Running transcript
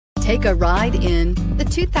Take a ride in the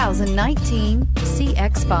 2019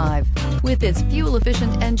 CX-5. With its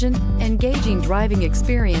fuel-efficient engine, engaging driving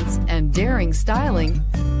experience, and daring styling,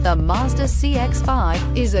 the Mazda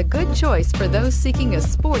CX-5 is a good choice for those seeking a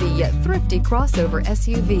sporty yet thrifty crossover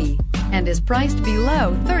SUV and is priced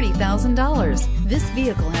below $30,000. This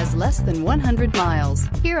vehicle has less than 100 miles.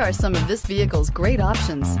 Here are some of this vehicle's great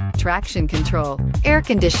options: traction control, air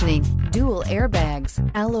conditioning, dual airbags,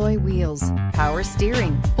 alloy wheels, power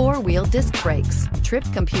steering, four-wheel disc brakes, trip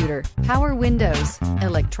computer, power windows,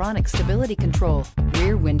 electronic stability control,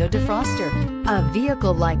 rear window defroster. A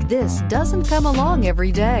vehicle like this doesn't come along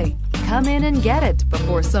every day. Come in and get it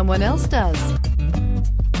before someone else does.